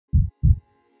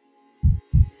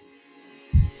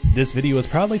This video is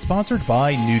proudly sponsored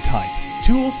by Newtype.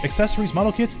 Tools, accessories,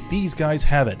 model kits, these guys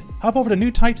have it. Hop over to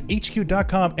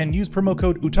newtypeshq.com and use promo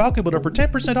code Otaku for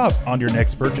 10% off on your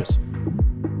next purchase.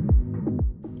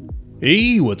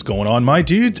 Hey, what's going on, my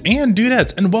dudes and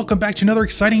dudettes, and welcome back to another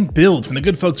exciting build from the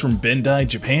good folks from Bandai,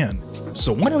 Japan.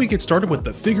 So why don't we get started with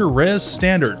the Figure Res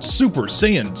Standard Super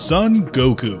Saiyan Son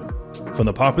Goku from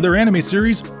the popular anime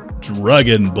series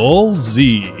Dragon Ball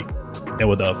Z. And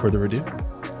without further ado,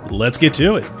 let's get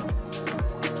to it.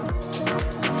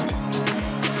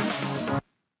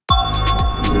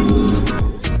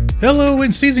 Hello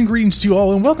and season greetings to you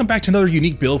all, and welcome back to another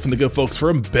unique build from the good folks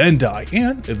from Bandai.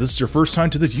 And if this is your first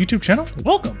time to this YouTube channel,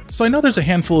 welcome. So I know there's a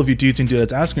handful of you dudes and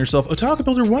dudettes asking yourself, Otaku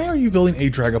Builder, why are you building a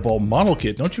Dragon Ball model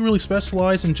kit? Don't you really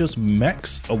specialize in just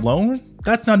mechs alone?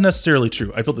 That's not necessarily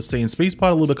true. I built the Saiyan Space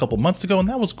Pod a couple months ago, and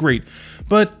that was great.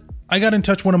 But I got in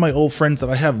touch with one of my old friends that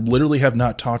I literally have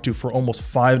not talked to for almost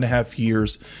 5.5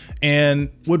 years, and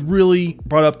what really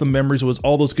brought up the memories was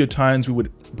all those good times we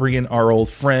would bring in our old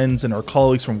friends and our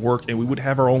colleagues from work, and we would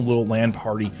have our own little LAN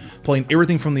party, playing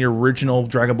everything from the original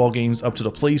Dragon Ball games up to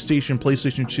the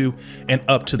PlayStation 2, and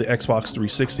up to the Xbox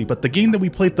 360. But the game that we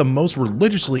played the most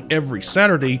religiously every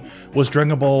Saturday was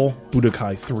Dragon Ball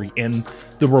Budokai 3, and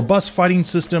the robust fighting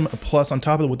system, plus on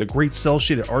top of it with the great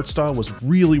cel-shaded art style, was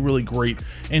really, really great.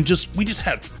 And we just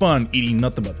had fun eating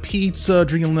nothing but pizza,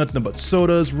 drinking nothing but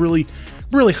sodas, really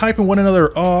hyping one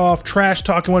another off, trash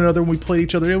talking one another when we played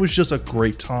each other. It was just a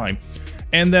great time.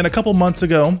 And then a couple months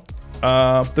ago,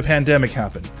 the pandemic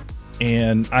happened,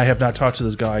 and I have not talked to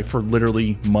this guy for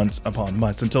literally months upon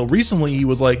months, until recently he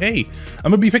was like, hey, I'm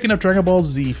gonna be picking up Dragon Ball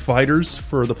Z Fighters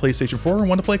for the PlayStation 4 and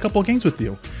want to play a couple of games with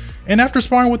you. And after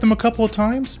sparring with him a couple of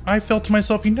times, I felt to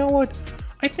myself, you know what?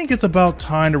 I think it's about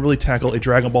time to really tackle a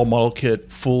Dragon Ball model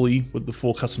kit fully with the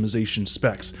full customization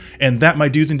specs. And that, my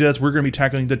dudes and dudettes, we're going to be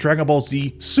tackling the Dragon Ball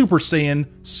Z Super Saiyan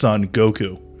Son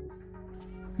Goku.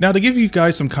 Now, to give you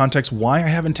guys some context why I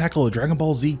haven't tackled a Dragon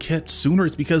Ball Z kit sooner,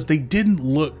 it's because they didn't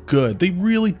look good. They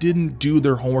really didn't do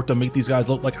their homework to make these guys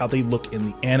look like how they look in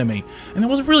the anime. And I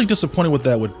was really disappointed with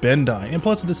that with Bandai. And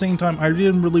plus, at the same time, I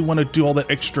didn't really want to do all that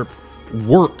extra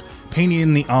work painting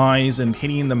in the eyes and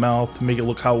painting in the mouth to make it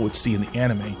look how it would see in the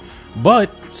anime.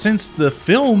 But since the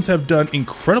films have done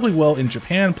incredibly well in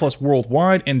Japan plus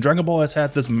worldwide, and Dragon Ball has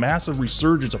had this massive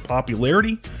resurgence of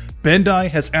popularity, Bandai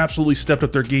has absolutely stepped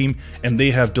up their game, and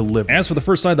they have delivered. As for the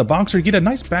first side of the box, you get a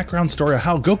nice background story of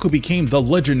how Goku became the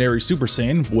legendary Super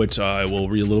Saiyan, which I will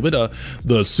read a little bit.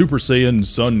 The Super Saiyan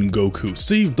Son Goku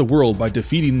saved the world by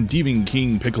defeating Demon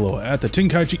King Piccolo at the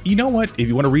Tenkaichi. You know what? If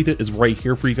you want to read it, it's right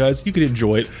here for you guys. You can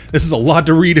enjoy it. This is a lot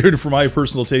to read for my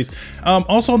personal taste.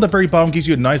 Also, on the very bottom gives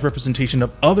you a nice representation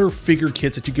of other figure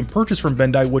kits that you can purchase from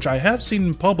Bandai, which I have seen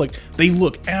in public. They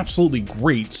look absolutely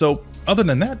great. So other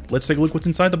than that, let's take a look what's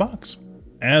inside the box.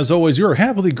 As always, you're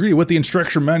happily greeted with the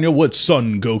instruction manual with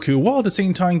Son Goku, while at the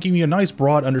same time giving you a nice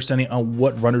broad understanding on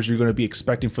what runners you're going to be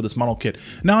expecting for this model kit.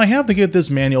 Now, I have to give this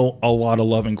manual a lot of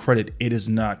love and credit. It is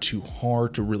not too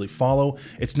hard to really follow.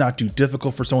 It's not too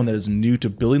difficult for someone that is new to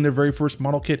building their very first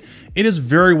model kit. It is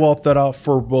very well thought out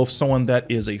for both someone that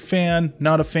is a fan,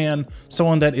 not a fan,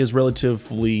 someone that is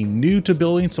relatively new to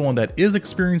building, someone that is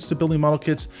experienced to building model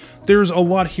kits. There's a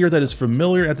lot here that is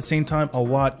familiar, at the same time a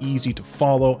lot easy to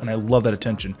follow, and I love that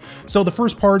attention. So the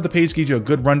first part of the page gives you a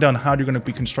good rundown on how you're going to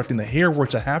be constructing the hair,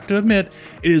 which I have to admit,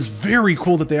 it is very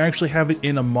cool that they actually have it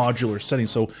in a modular setting.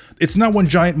 So it's not one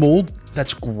giant mold.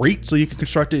 That's great, so you can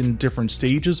construct it in different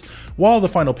stages, while the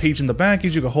final page in the back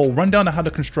gives you a whole rundown on how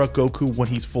to construct Goku when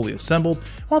he's fully assembled,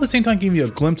 while at the same time giving you a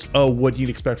glimpse of what you'd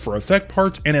expect for effect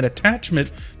parts and an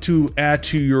attachment to add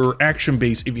to your action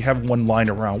base if you have one lying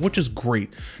around, which is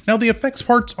great. Now, the effects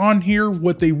parts on here,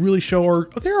 what they really show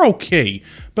they're okay,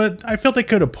 but I felt they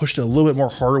could have pushed it a little bit more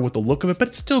harder with the look of it, but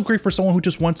it's still great for someone who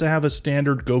just wants to have a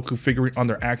standard Goku figurine on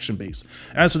their action base.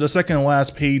 As for the second and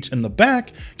last page in the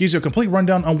back, gives you a complete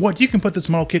rundown on what you can put this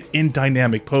model kit in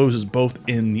dynamic poses, both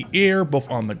in the air, both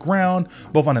on the ground,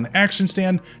 both on an action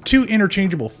stand, 2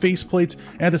 interchangeable faceplates,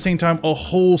 and at the same time a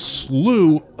whole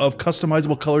slew of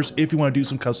customizable colors if you want to do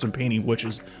some custom painting, which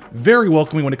is very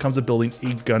welcoming when it comes to building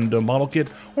a Gundam model kit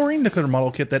or any other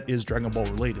model kit that is Dragon Ball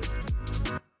related.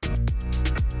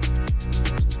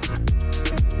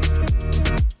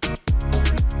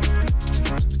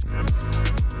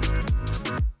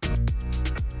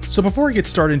 So before I get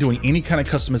started doing any kind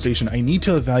of customization, I need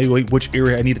to evaluate which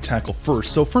area I need to tackle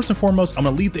first. So first and foremost, I'm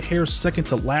going to leave the hair second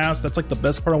to last. That's like the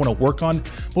best part I want to work on.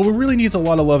 What really needs a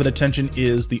lot of love and attention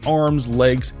is the arms,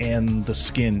 legs, and the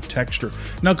skin texture.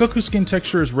 Now, Goku's skin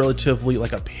texture is relatively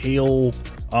like a pale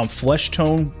flesh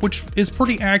tone, which is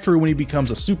pretty accurate when he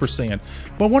becomes a Super Saiyan.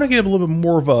 But I want to get a little bit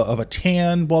more of a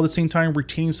tan, while at the same time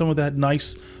retain some of that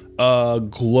nice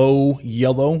glow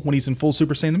yellow when he's in full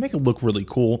Super Saiyan to make it look really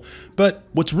cool. But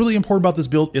what's really important about this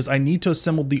build is I need to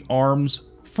assemble the arms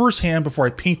firsthand before I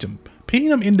paint them. Painting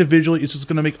them individually is just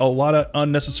going to make a lot of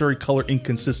unnecessary color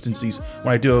inconsistencies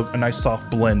when I do a nice soft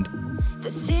blend. The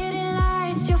city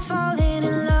lights, you're falling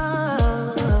in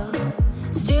love.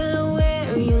 Still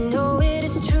aware, you know it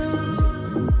is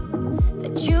true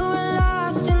that you are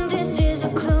lost and this is a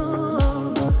clue.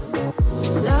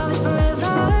 Love is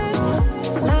forever,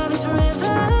 love is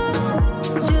forever.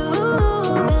 To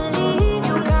believe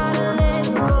you gotta let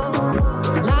go.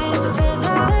 Light as a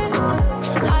feather,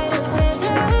 light as a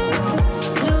feather.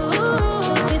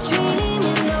 Lucid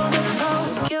dreaming over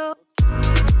Tokyo.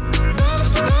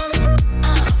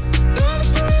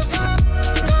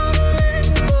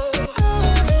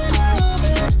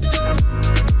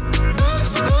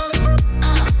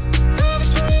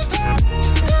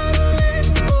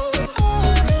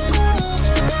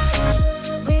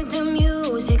 With the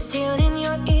music still in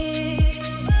your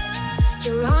ears,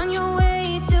 you're on your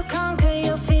way to conquer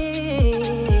your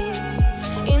fears.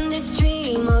 In this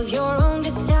dream of your own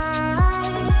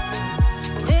design,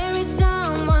 there is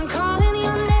someone calling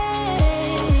your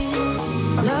name.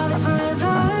 Love is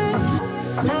forever,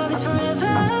 love is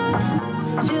forever.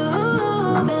 To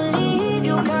believe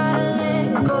you gotta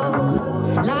let go.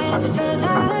 Light as a feather,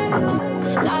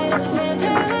 light as a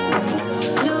feather.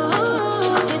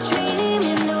 Lucid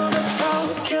dreaming over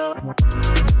Tokyo.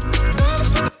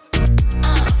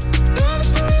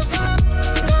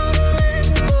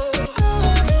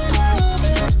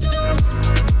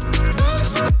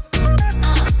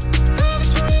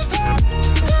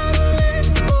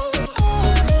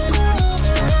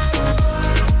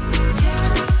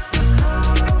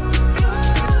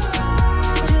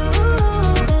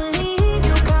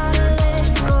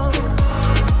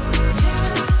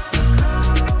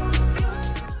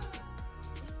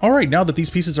 Alright, now that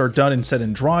these pieces are done and set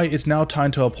and dry, it's now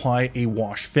time to apply a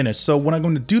wash finish. So when I'm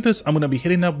going to do this, I'm going to be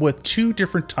hitting up with two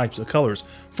different types of colors.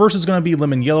 First is going to be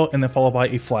lemon yellow and then followed by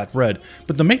a flat red.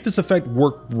 But to make this effect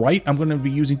work right, I'm going to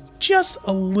be using just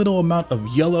a little amount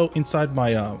of yellow inside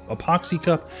my epoxy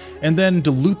cup and then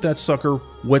dilute that sucker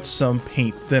with some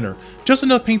paint thinner. Just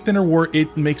enough paint thinner where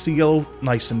it makes the yellow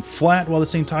nice and flat while at the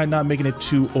same time not making it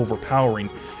too overpowering.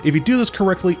 If you do this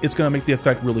correctly, it's going to make the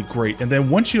effect really great. And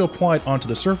then once you apply it onto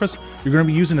the surface, you're going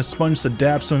to be using a sponge to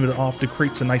dab some of it off to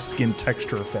create some nice skin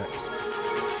texture effects.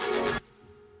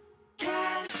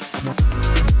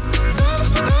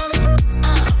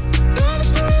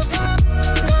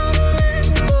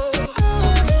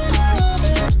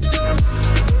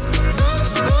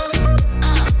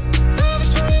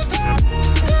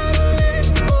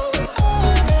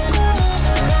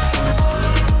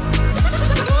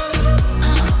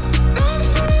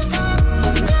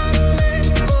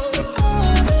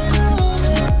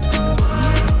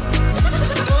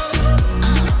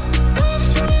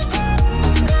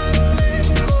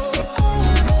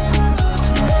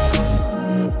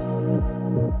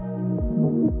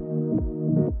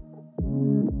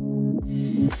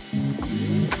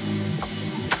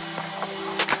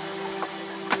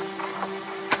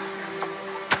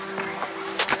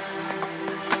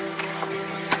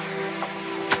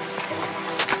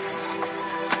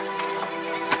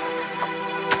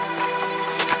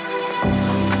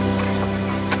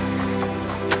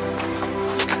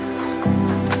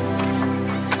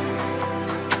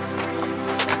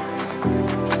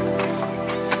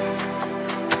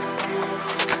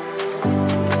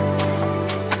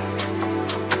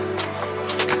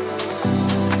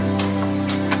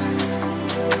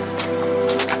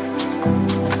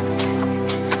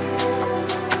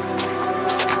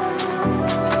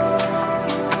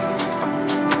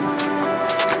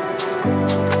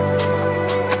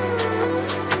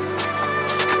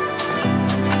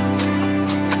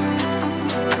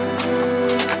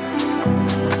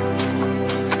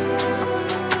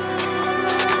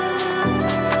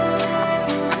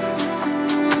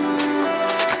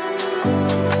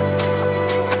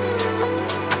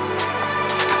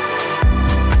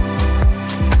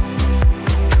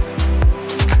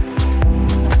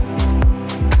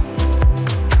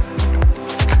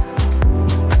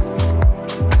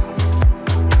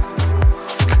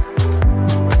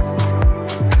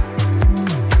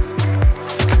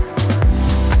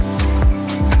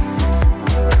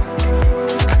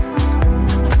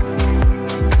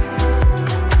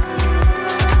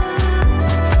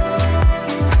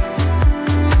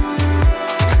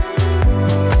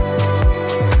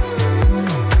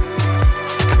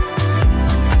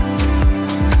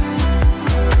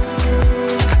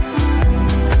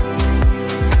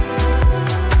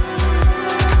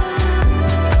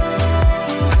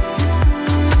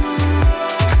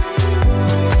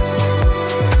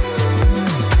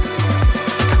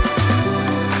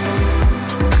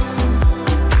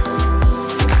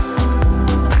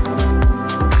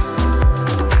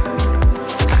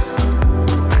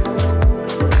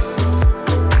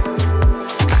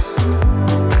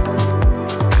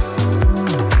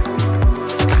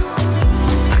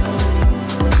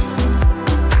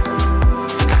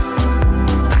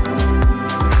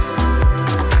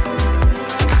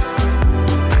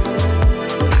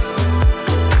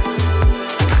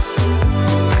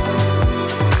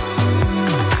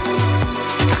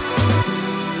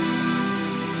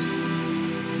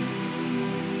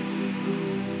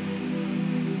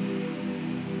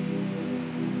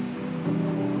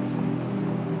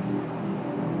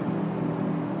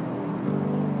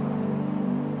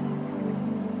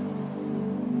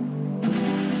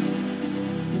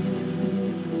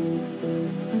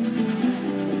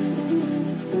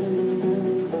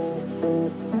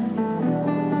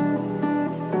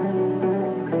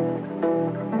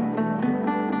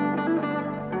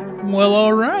 Well,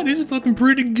 all right, this is looking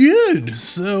pretty good.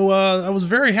 So I was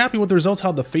very happy with the results,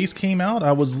 how the face came out.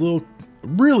 I was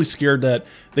really scared that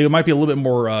they might be a little bit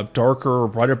more darker or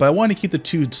brighter, but I wanted to keep the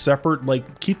two separate,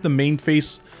 like keep the main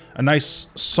face a nice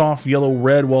soft yellow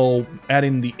red while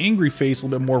adding the angry face a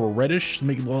little bit more of a reddish to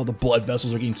make all the blood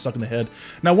vessels are getting stuck in the head.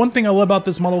 Now, one thing I love about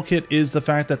this model kit is the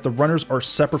fact that the runners are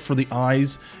separate for the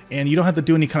eyes and you don't have to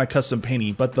do any kind of custom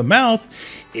painting, but the mouth,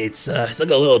 it's like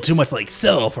a little too much like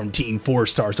Cell from Team 4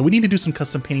 Star. So we need to do some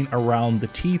custom painting around the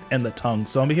teeth and the tongue.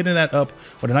 So I'm hitting that up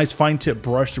with a nice fine tip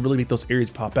brush to really make those areas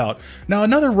pop out. Now,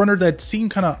 another runner that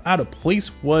seemed kind of out of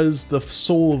place was the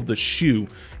sole of the shoe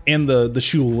and the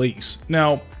shoelace.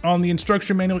 Now, on the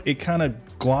instruction manual, it kind of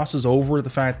glosses over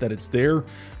the fact that it's there,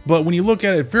 but when you look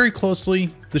at it very closely,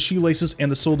 the shoelaces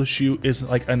and the sole of the shoe is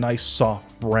like a nice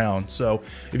soft brown. So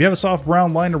if you have a soft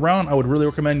brown lying around, I would really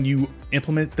recommend you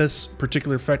implement this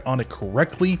particular effect on it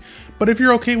correctly. But if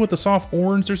you're okay with the soft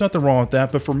orange, there's nothing wrong with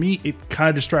that. But for me, it kind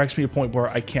of distracts me to a point where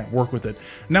I can't work with it.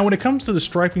 Now, when it comes to the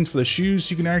stripings for the shoes,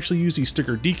 you can actually use these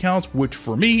sticker decals, which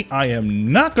for me, I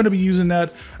am not going to be using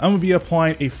that. I'm going to be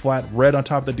applying a flat red on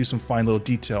top that do some fine little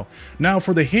detail. Now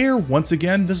for the hair, once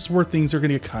again, this is where things are going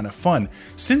to get kind of fun.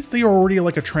 Since they are already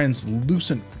like a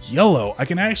translucent yellow, I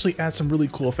can actually add some really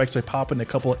cool effects by popping a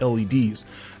couple of LEDs.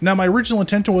 Now, my original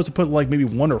intention was to put like maybe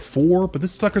 1 or 4, but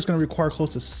this sucker is going to require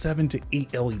close to 7 to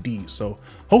 8 LEDs. So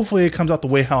hopefully it comes out the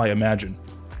way how I imagine.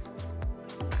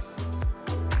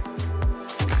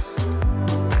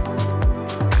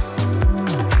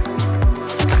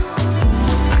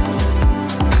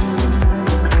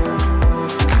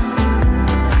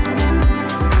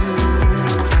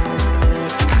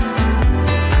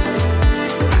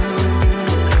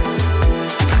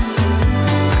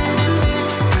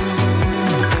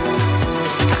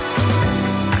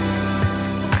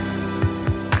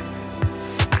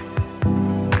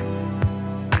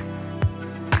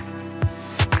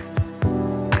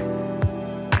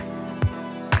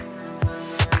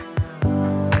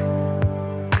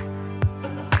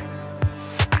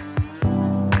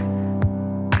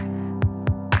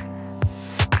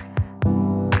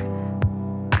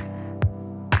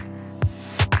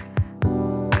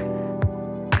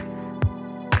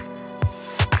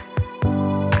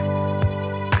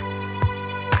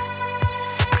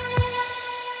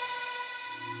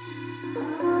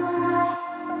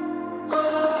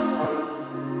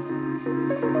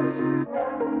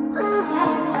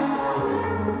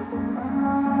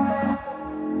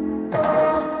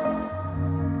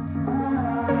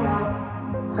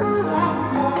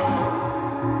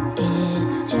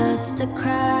 A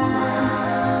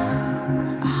crack,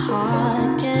 a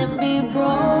heart can be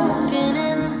broken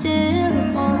and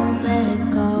still won't let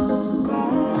go.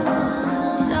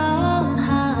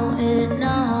 Somehow it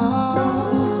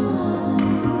knows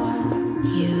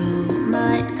you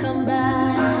might come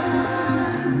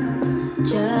back.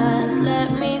 Just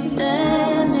let me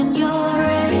stand in your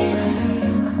rain,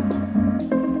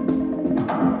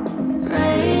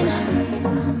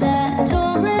 that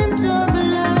torrent of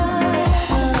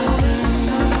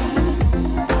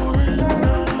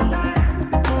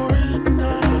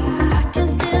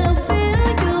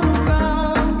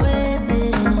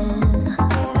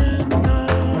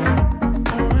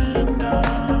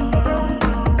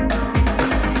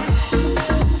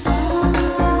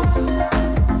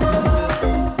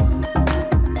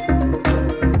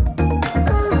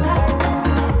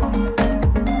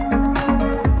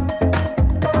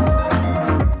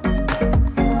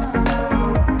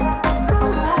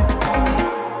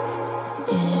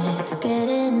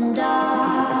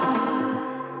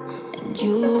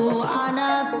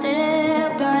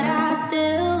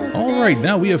Alright,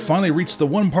 now we have finally reached the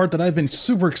one part that I've been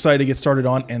super excited to get started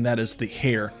on, and that is the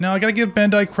hair. Now, I gotta give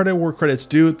Bandai credit where credit's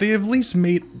due. They have at least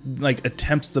made like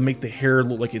attempts to make the hair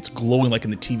look like it's glowing like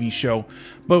in the TV show.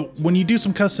 But when you do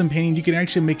some custom painting, you can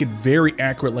actually make it very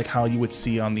accurate like how you would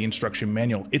see on the instruction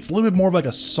manual. It's a little bit more of like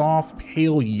a soft,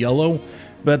 pale yellow,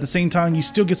 but at the same time, you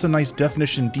still get some nice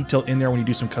definition and detail in there when you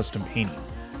do some custom painting.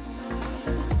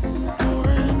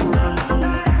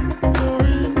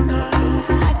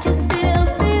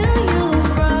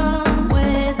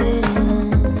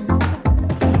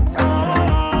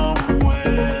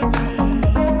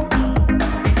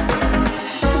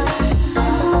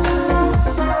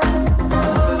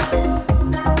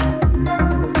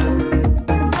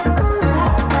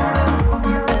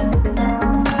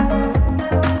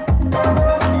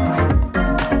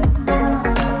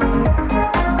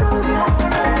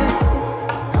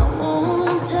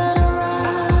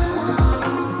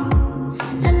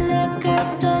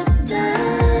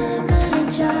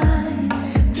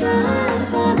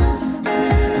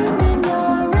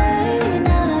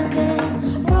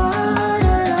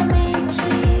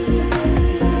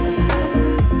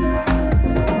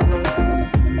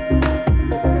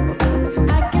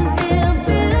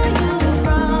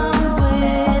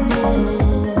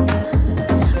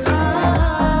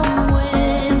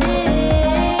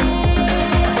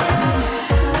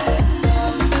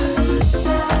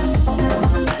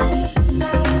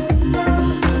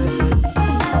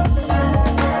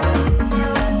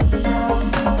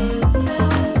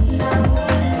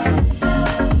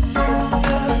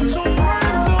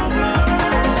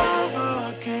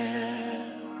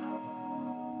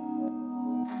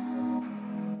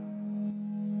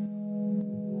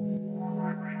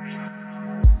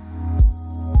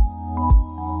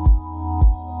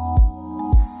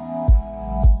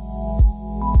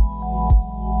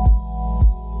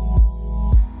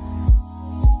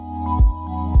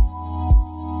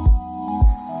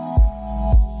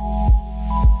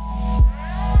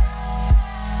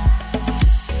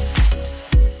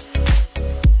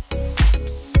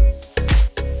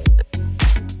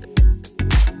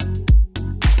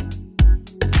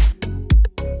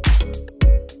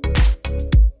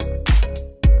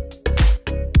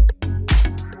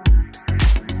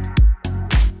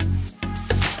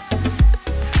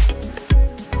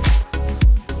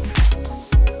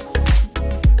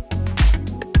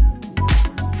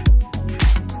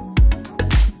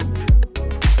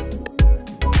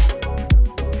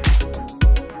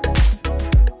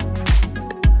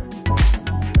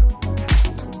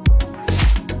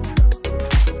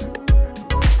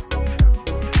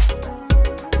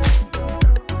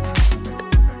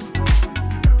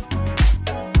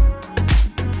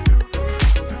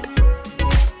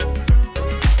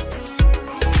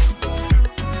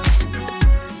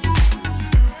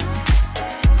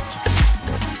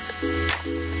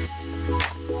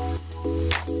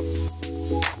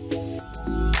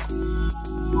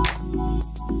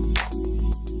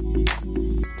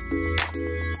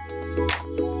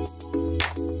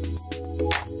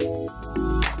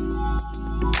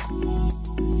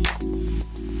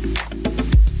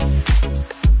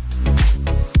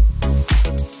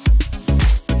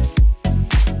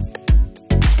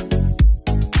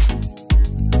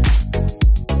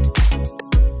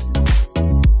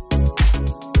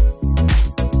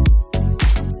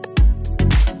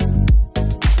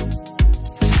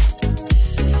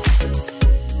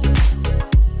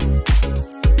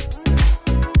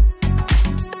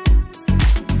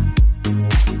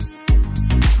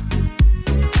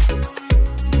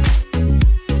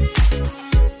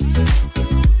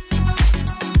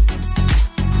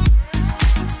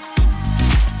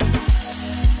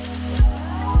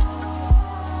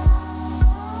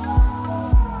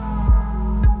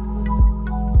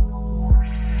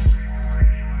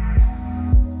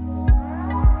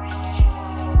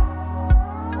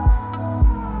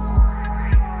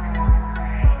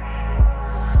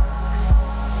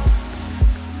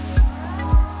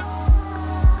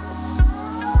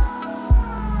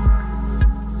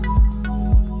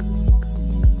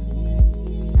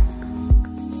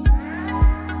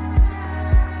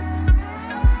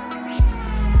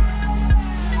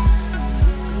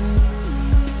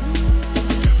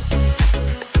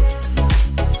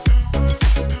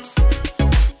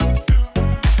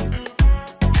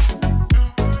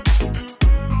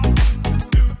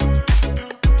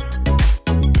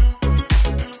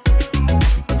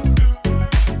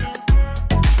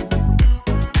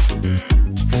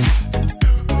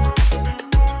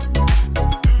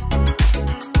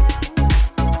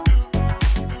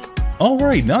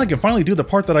 Alright, now I can finally do the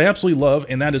part that I absolutely love,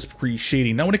 and that is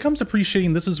pre-shading. Now when it comes to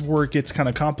pre-shading, this is where it gets kind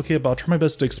of complicated, but I'll try my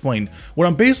best to explain. What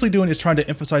I'm basically doing is trying to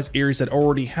emphasize areas that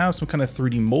already have some kind of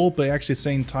 3D mold, but actually at the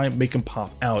same time make them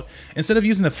pop out. Instead of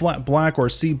using a flat black or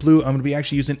a sea blue, I'm going to be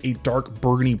actually using a dark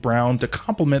burgundy brown to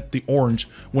complement the orange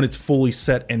when it's fully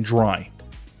set and dry.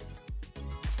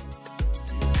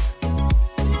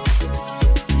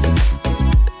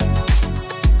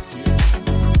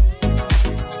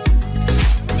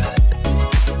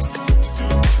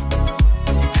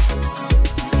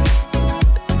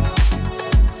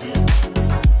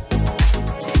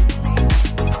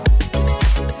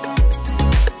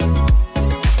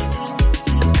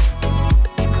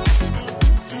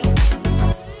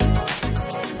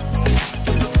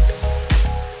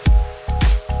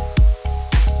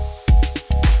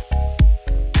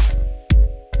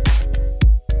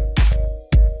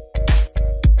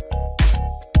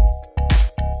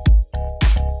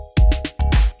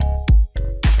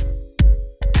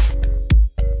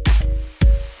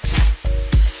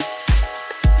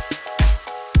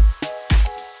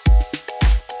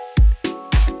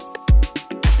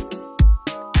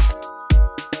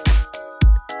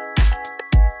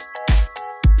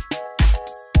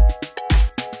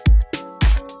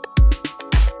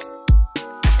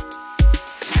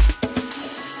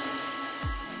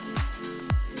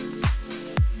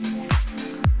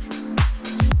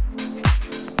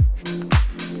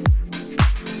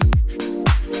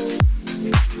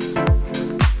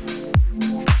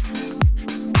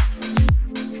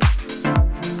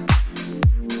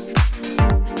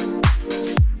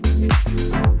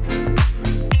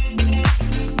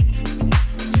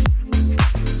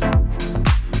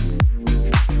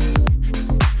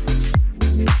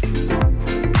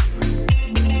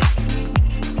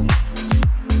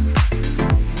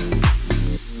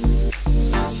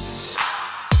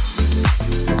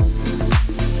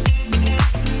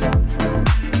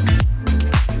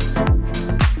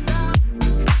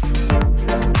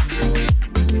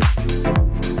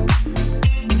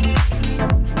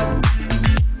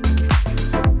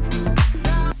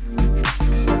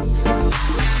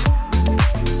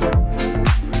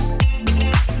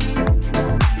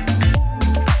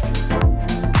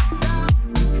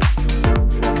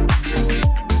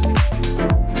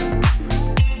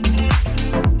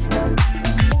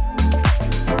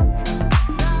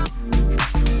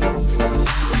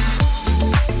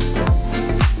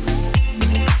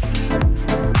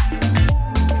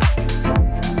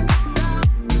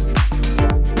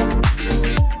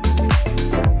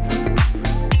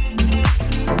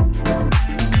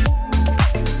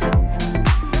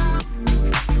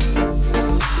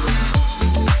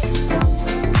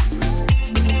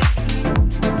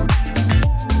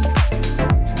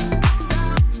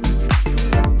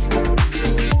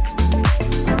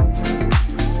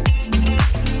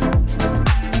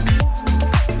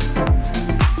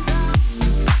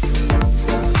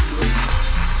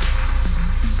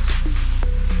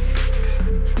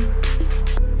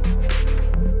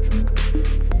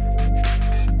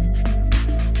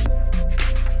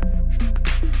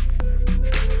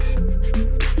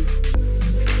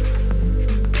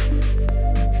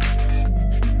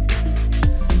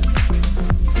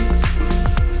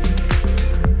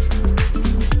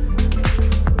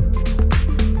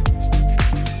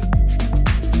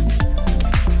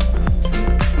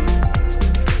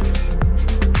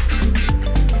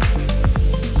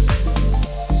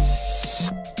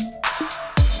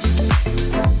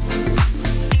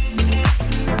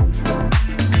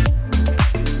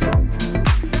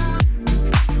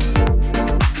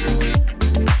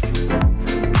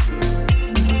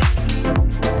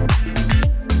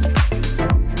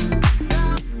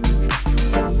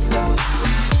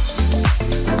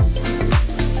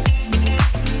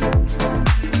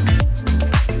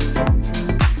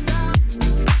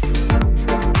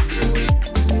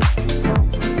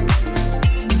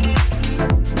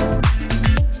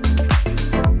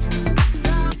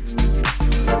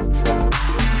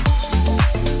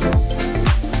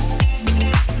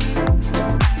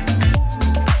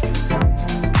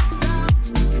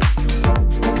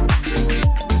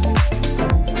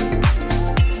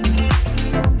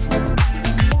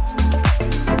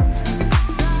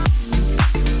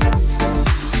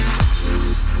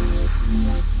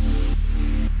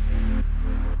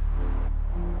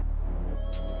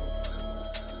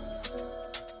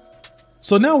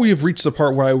 So now we have reached the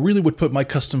part where I really would put my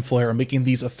custom flair on making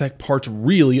these effect parts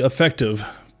really effective.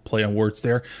 play on words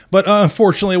there. But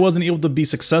unfortunately, I wasn't able to be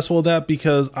successful with that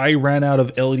because I ran out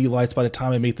of LED lights by the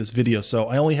time I made this video. So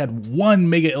I only had one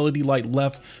mega LED light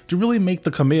left to really make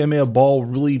the Kamehameha ball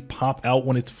really pop out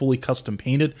when it's fully custom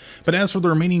painted. But as for the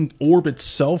remaining orb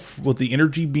itself, with the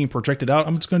energy being projected out,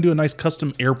 I'm just going to do a nice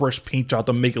custom airbrush paint job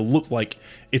to make it look like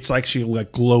it's actually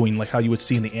like glowing, like how you would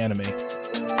see in the anime.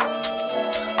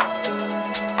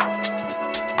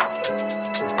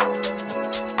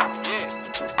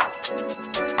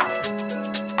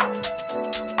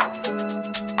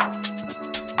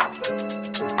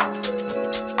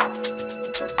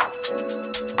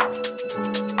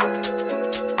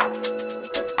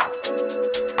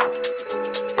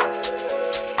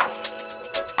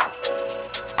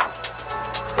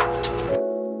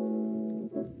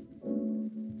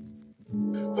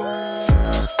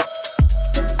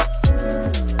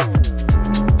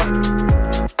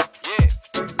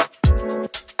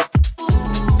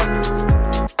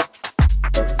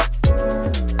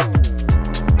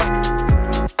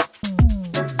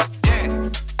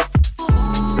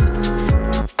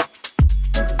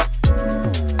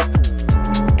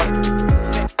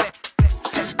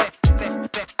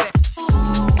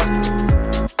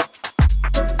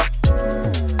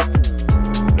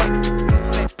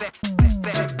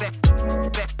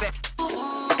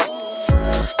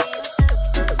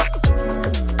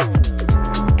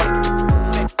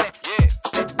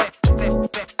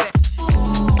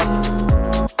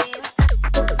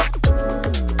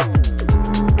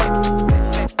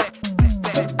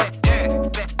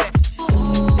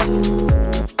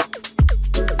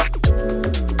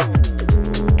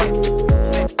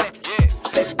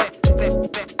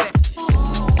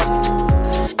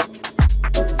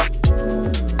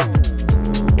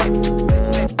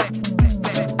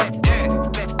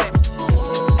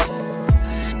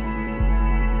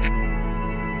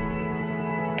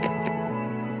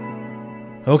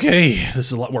 Okay, this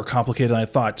is a lot more complicated than I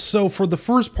thought. So for the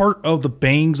first part of the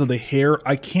bangs of the hair,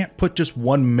 I can't put just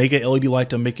one mega LED light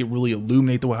to make it really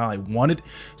illuminate the way how I want it.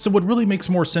 So what really makes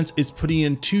more sense is putting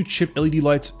in 2 chip LED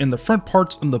lights in the front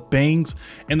parts and the bangs.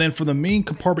 And then for the main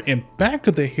compartment and back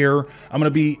of the hair, I'm going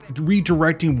to be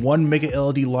redirecting 1 mega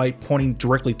LED light pointing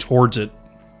directly towards it.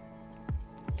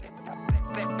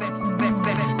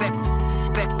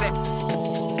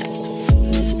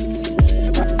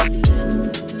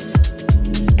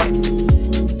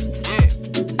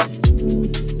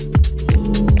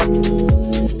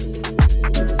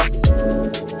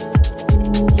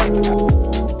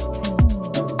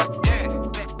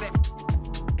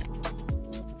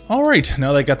 Alright,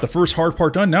 now that I got the first hard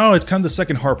part done, now it's kind of the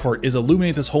second hard part, is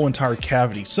illuminate this whole entire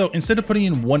cavity. So instead of putting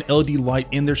in 1 LED light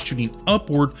in there shooting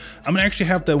upward, I'm going to actually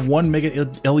have that 1 mega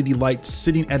LED light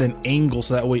sitting at an angle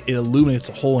so that way it illuminates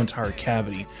the whole entire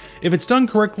cavity. If it's done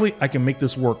correctly, I can make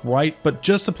this work right, but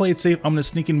just to play it safe, I'm going to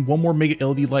sneak in 1 more mega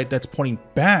LED light that's pointing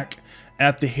back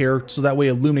at the hair so that way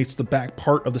it illuminates the back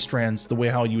part of the strands the way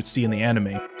how you would see in the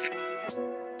anime.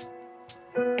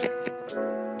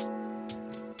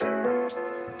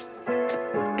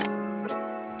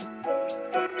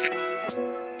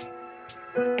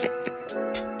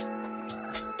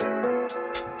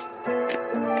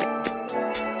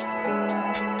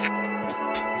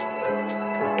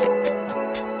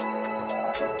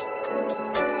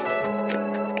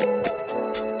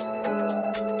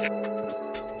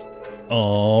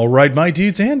 Alright, my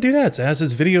dudes and dudettes, as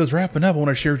this video is wrapping up, I want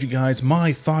to share with you guys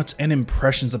my thoughts and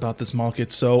impressions about this model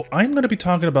kit. So I'm going to be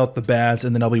talking about the bads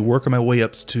and then I'll be working my way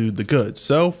up to the goods.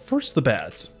 So first, the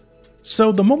bads.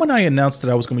 So the moment I announced that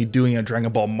I was going to be doing a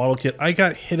Dragon Ball model kit, I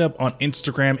got hit up on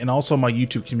Instagram and also my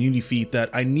YouTube community feed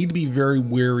that I need to be very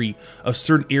wary of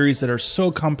certain areas that are so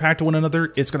compact to one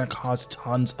another, it's going to cause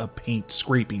tons of paint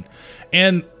scraping.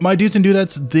 And my dudes and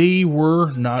dudettes, they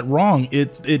were not wrong.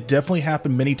 It definitely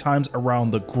happened many times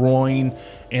around the groin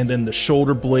and then the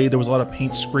shoulder blade. There was a lot of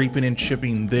paint scraping and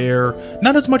chipping there.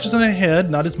 Not as much as on the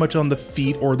head, not as much on the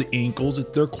feet or the ankles.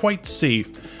 They're quite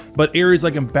safe. But areas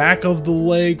like in back of the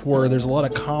leg where there's a lot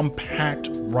of compact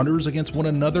runners against one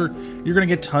another, you're going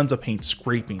to get tons of paint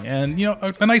scraping. And, you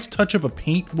know, a nice touch of a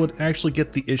paint would actually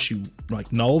get the issue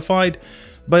like nullified,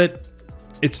 but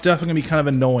it's definitely going to be kind of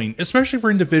annoying, especially for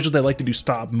individuals that like to do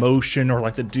stop motion or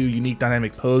like to do unique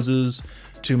dynamic poses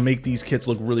to make these kits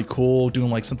look really cool, doing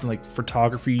like something like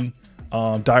photography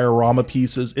diorama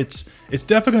pieces. It's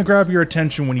definitely gonna grab your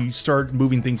attention when you start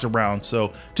moving things around.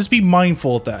 So just be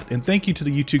mindful of that. And thank you to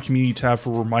the YouTube community tab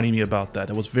for reminding me about that.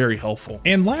 That was very helpful.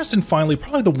 And last and finally,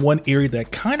 probably the one area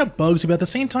that kind of bugs me, but at the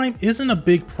same time isn't a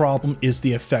big problem, is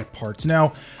the effect parts.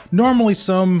 Now, normally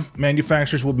some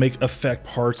manufacturers will make effect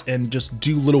parts and just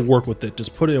do little work with it.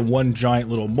 Just put it in one giant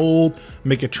little mold,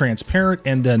 make it transparent,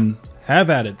 and then have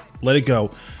at it, let it go.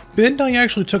 Bandai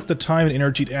actually took the time and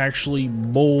energy to actually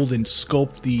mold and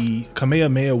sculpt the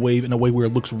Kamehameha wave in a way where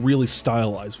it looks really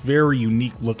stylized, very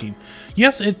unique looking.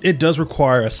 Yes, it does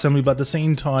require assembly, but at the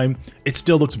same time, it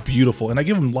still looks beautiful, and I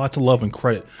give them lots of love and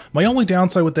credit. My only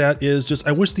downside with that is just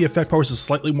I wish the effect power was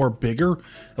slightly more bigger,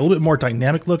 a little bit more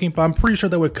dynamic looking, but I'm pretty sure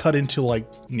that would cut into, like,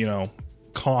 you know,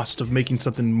 cost of making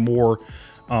something more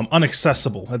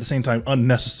unaccessible, at the same time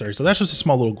unnecessary. So that's just a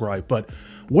small little gripe. But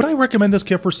would I recommend this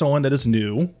kit for someone that is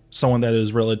new, someone that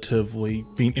is relatively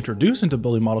being introduced into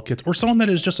building model kits, or someone that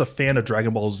is just a fan of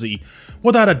Dragon Ball Z?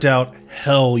 Without a doubt,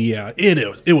 hell yeah, it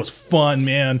is. It was fun,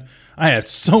 man. I had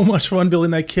so much fun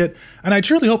building that kit, and I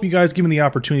truly hope you guys give me the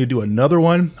opportunity to do another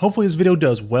one. Hopefully this video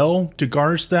does well to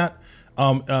garnish that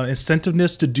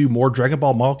incentiveness to do more Dragon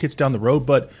Ball model kits down the road.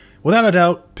 But without a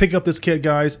doubt, pick up this kit,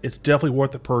 guys. It's definitely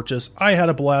worth the purchase. I had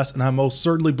a blast, and I most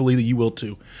certainly believe that you will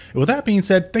too. And with that being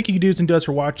said, thank you dudes and duds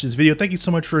for watching this video. Thank you so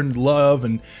much for the love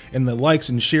and the likes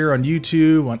and share on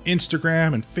YouTube, on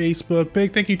Instagram, and Facebook.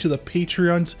 Big thank you to the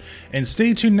Patreons. And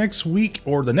stay tuned next week,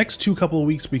 or the next couple of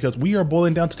weeks, because we are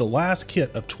boiling down to the last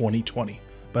kit of 2020.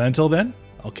 But until then,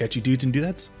 I'll catch you dudes and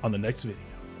dudettes on the next video.